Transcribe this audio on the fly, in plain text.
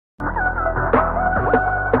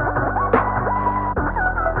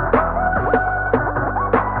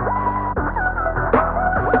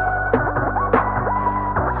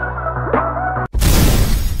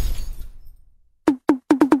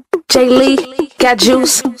JayLii, got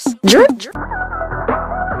juice, drip.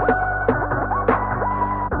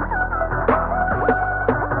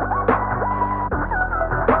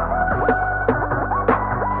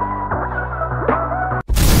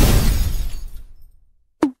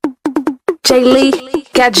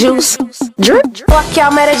 JayLii, got juice, drip. Fuck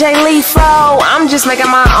y'all mad at JayLii for? I'm just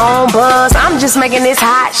making my own buzz. I'm just making this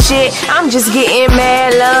hot shit. I'm just getting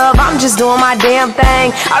mad love. I'm just doing my damn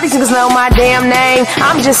thing. All these niggas know my damn name.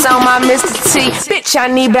 I'm just on my Mr. T. Bitch,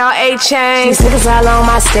 I need about 8 chains. These niggas all on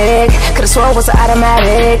my stick. Could've swore it was an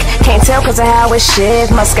automatic. Can't tell cause of how it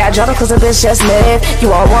shit. Must got Jordan cause the bitch just lived.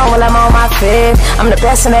 You on one while I'm on my fifth. I'm the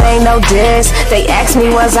best and it ain't no diss. They asked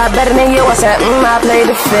me was I better than you? I said I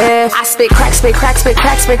played the fifth. I spit crack, spit crack, spit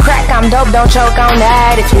crack, spit crack. I'm dope, don't choke on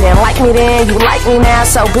that. If you didn't like me then, you like me now.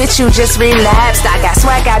 So bitch, you just relapsed. I got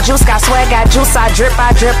swag, got juice, got swag, got juice. I drip,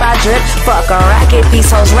 I drip, I drip. Fuck a racket, these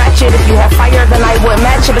hoes ratchet. If you have fire, then I would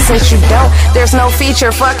match it. But since you don't, there's no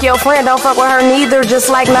feature. Fuck your friend, don't fuck with her neither. Just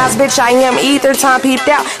like Nas, bitch, I am ether. Time peeped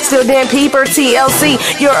out, still didn't peep her. TLC,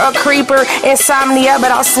 you're a creeper. Insomnia,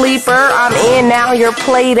 but I'll sleep her. I'm in now, you're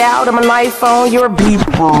played out. I'm an iPhone, you're a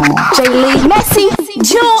beeper. JayLii, messy,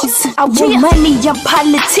 juice. I want money, I'm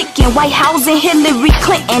politicking. White House and Hillary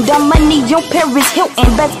Clinton. The money on Paris Hilton.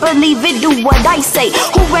 Best believe it, do what I say.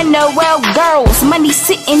 Who run the world, girls? Money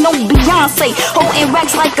sitting on Beyonce. Holding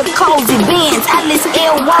racks like a cozy Benz. Alice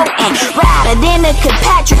L. Walton. Rather than a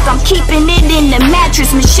Patrick, I'm keeping it in the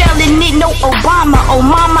mattress. Michelle in it, no Obama. Oh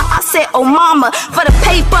mama, I said oh mama. For the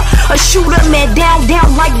paper, a shooter man down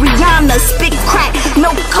like Rihanna. Spit crack,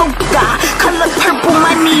 no coca. Color purple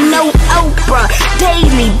money, no Oprah.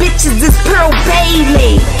 Daily, bitches is Pearl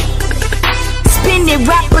Bailey. Spinning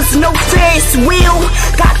rappers, no Ferris wheel.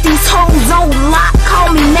 Got these hoes on lock, call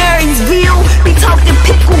me Marysville. Be talking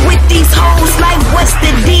pickle with these hoes like what's the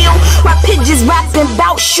deal? My pigeons rapping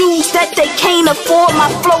about shoes that they can't afford. My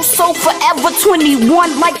flow so forever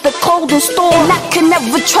 21 like the cold store. And I can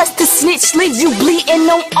never trust a snitch, leave you bleeding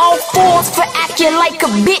on all fours for acting like a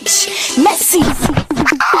bitch. Messy.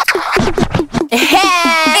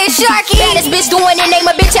 It's Sharky, baddest bitch doing it, name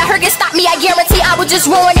a bitch out here can stop me, I guarantee I would just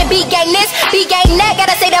ruin it. Beat gang this, beat gang that,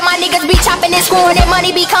 gotta say that my niggas be chopping and screwing it.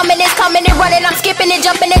 Money be coming, it's coming and running, I'm skipping and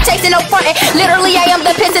jumping and chasing, no frontin'. Literally I am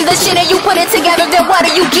the piss and the shit and you put it together, then what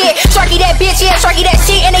do you get? Sharky that bitch, yeah, Sharky that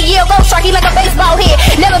shit, in a year ago, Sharky like a baseball hit.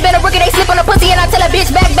 Never been a rookie, they slip on a pussy and I tell a bitch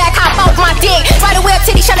back, hop off my dick. Spider web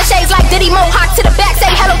titty, shine the shades like Diddy, Mohawk to the back, say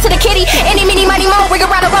hello to the kitty. Any, mini, money, mo, ring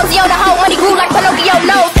around a rosy on the hoe, money grew like Pinocchio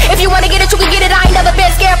nose. If you wanna get it, you can get it, I ain't never been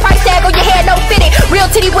scared. Price tag on your head, no fitted. Real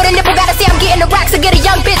titty with a nipple, gotta say I'm getting the racks to get a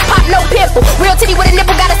young bitch pop, no pimple. Real titty with a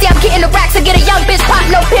nipple, gotta say I'm getting the racks to get a young bitch pop,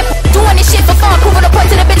 no pimple. Doing this shit for fun, proving a point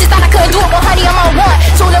to the bitches that I couldn't do it. Well, honey, I'm on one.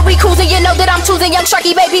 Soon we cruising, you know that I'm choosing young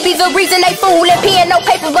Sharky baby. Be the reason they fooling. Peeing no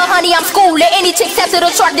paper, but honey, I'm schooling. Any chick steps to the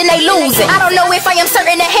truck, then they losing. I don't know if I am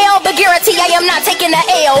certain to hell, but guarantee I am not taking the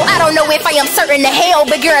L. I don't know if I am certain to hell,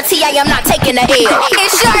 but guarantee I am not taking the L.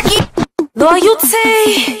 It's Sharky.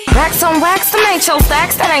 Loyalty, racks on racks, them ain't your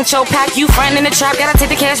stacks, that ain't your pack. You friend in the trap, gotta take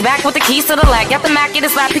the cash back with the keys to the lag. Got the Mac, get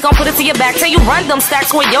it slap, he gon' put it to your back. Tell you run them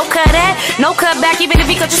stacks where your cut at. No cut back, even if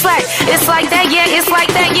he cut you slack. It's like that, yeah, it's like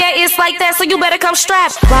that, yeah, it's like that. So you better come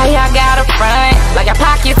strapped. Why y'all got a front? Like your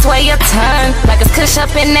pockets weigh a ton. Like it's kush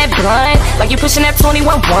up in that blunt. Like you pushing that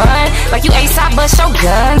 21-1. Like you ASAP bust your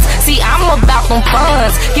guns. See, I'm about them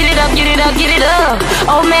funds. Get it up, get it up, get it up.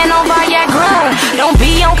 Oh man, on Viagra. Don't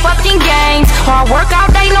be on fucking games. Hard work all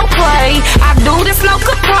day, no play. I do this, no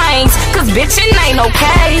complaints. Cause bitchin' ain't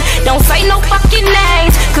okay. Don't say no fucking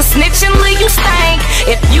names. Cause snitchin' leave you stank.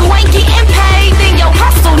 If you ain't getting paid, then your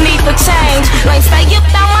hustle need to change. Like stay up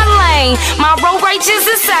down my lane. My road rage is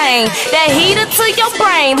insane. That heater to your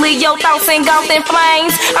brain. Leave your thoughts engulfed in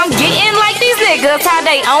flames. I'm getting like these niggas, how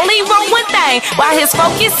they only roll one thing. While his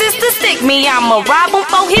focus is to stick me, I'ma rob him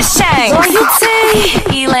for his shame. Loyalty,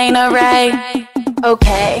 Elena Ray.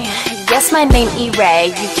 Okay, yes, my name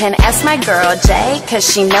E-Ray. You can ask my girl Jay, cause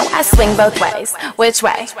she know I swing both ways. Which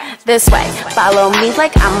way? This way. Follow me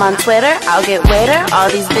like I'm on Twitter. I'll get wetter. All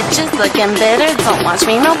these bitches looking bitter. Don't watch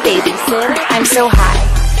me, no babysitter. I'm so high,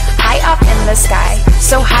 high up in the sky.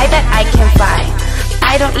 So high that I can fly.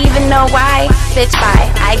 I don't even know why. Bitch,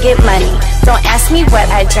 bye, I get money. Don't ask me what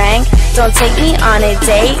I drank. Don't take me on a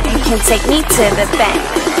date. You can take me to the bank.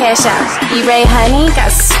 Cash out. E-Ray honey,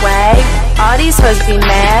 got swag. All these hoes be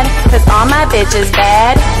mad, cause all my bitches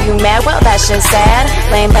bad. You mad? Well, that's just sad.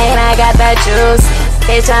 Lame, I got that juice.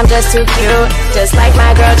 Bitch, I'm just too cute, just like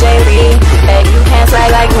my girl JayLii. Bet you can't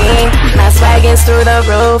swag like me. My swag is through the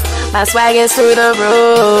roof. My swag is through the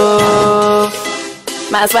roof.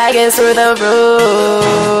 My swag is through the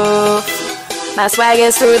roof. My swag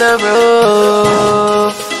is through the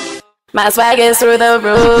roof. My swag is through the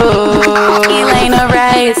roof. Elena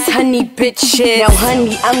Rice, honey bitch shit. Now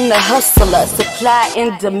honey, I'm the hustler, supply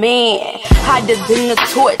and demand. Hotter than the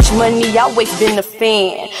torch, money always been a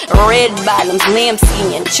fan. Red bottoms, lamb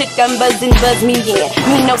skin, chick I'm buzzing, buzz me in.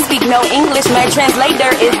 Me no speak no English, my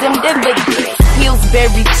translator is them dividends.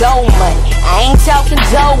 Pillsbury dough money, I ain't talking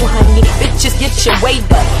dough honey. Bitches get your weight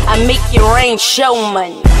up, I make your rain show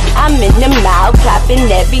money. I'm in the mouth,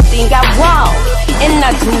 clapping everything I want. And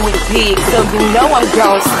I do it big, so you know I'm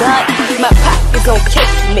gon' stunt. My pockets on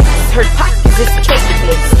cake mix, her pockets is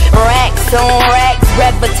cakeless. Racks on racks,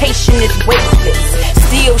 reputation is weightless.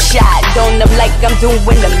 Still shot on them like I'm doing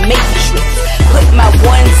the Matrix. Put my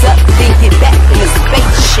ones up, then get back in the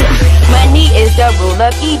spaceship. Money is the rule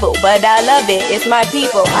of evil, but I love it, it's my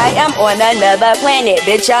people. I am on another planet,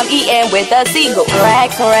 bitch, I'm eating with a seagull.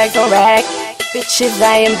 Racks on racks on racks, bitches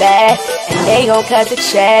I am bad, and they gon' cut the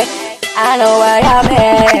check. I know where I'm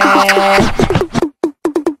at.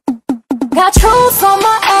 Got truths on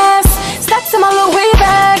my ass, stacks in my Louis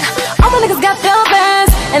bag. All my niggas got them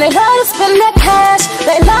bands, and they love to spend that cash.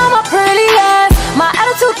 They love my pretty ass, my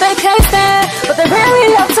attitude they can't stand, but they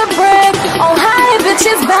really love to brag on how they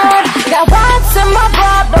bitches bad. Got rocks in my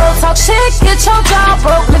bottle, talk shit, get your job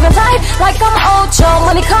broke. Living life like I'm Ocho,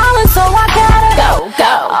 money calling, so I gotta go.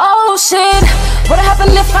 Oh shit, what'd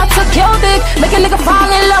happen if I took your dick? Make a nigga fall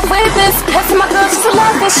in love with this. Passing my girl just to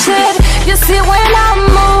love this shit. You see when I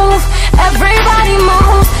move, everybody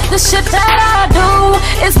moves. The shit that I do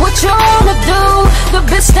is what you wanna do. The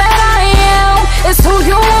bitch that I am is who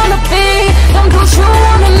you wanna be. Don't do what you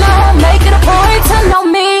wanna know, make it a point to know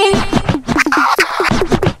me.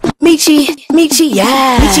 Michi,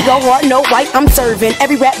 yeah. Michi go hard, no white, I'm serving.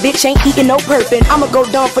 Every rap bitch ain't eating no purping. I'ma go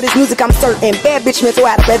dumb for this music, I'm certain. Bad bitch mental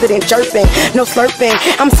out of better than chirping. No slurping,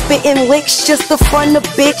 I'm spitting licks just to fun the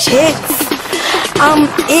bitch hits. I'm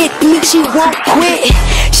it, Michi won't quit.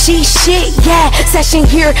 She shit, yeah. Session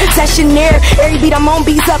here, session there. Every beat I'm on,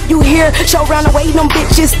 beats up, you hear. Show round away, them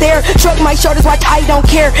bitches there. Shrug my shoulders, watch, I don't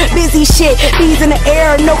care. Busy shit, bees in the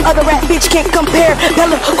air. No other rap bitch can't compare.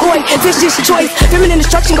 Bella, Coy, vicious choice. Feminine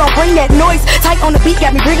instruction gon' bring that noise. Tight on the beat,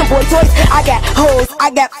 got me bringing boy toys. I got hoes, I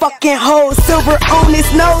got fucking hoes. Silver on his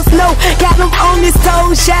nose, no. Got them on his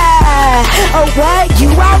toes, shy. Oh, what? You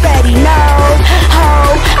already know.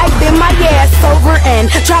 Ho, I bend my ass over and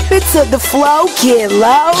drop it to the flow. Get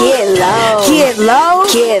low. Get low, get low,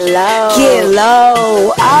 get low, get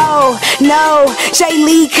low. Oh no,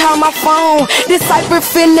 JayLii call my phone. This Cypher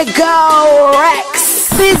finna go.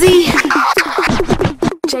 Rex, busy.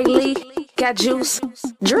 JayLii got juice.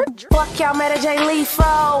 Drip. Fuck y'all mad at JayLii for?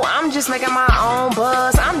 I'm just making my own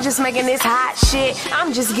buzz. I'm just making this hot shit.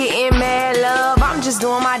 I'm just getting mad love. I'm just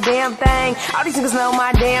doing my damn thing. All these niggas know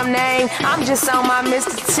my damn name. I'm just on my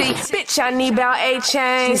Mr. T. Bitch, I need about 8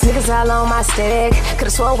 chains. These niggas all on my stick.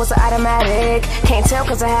 Could've swore it was an automatic. Can't tell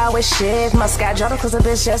cause of how it shift. Must got Jordan cause the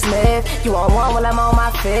bitch just lived. You on one while I'm on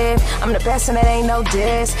my 5th. I'm the best and it ain't no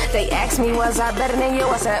diss. They asked me was I better than you?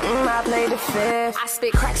 I said I played the 5th. I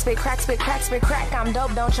spit crack, spit crack, spit crack, spit crack. I'm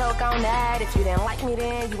dope, don't choke on that. If you didn't like me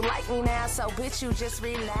then, you like me now. So bitch, you just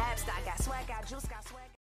relapsed. I got swag, got juice, got swag.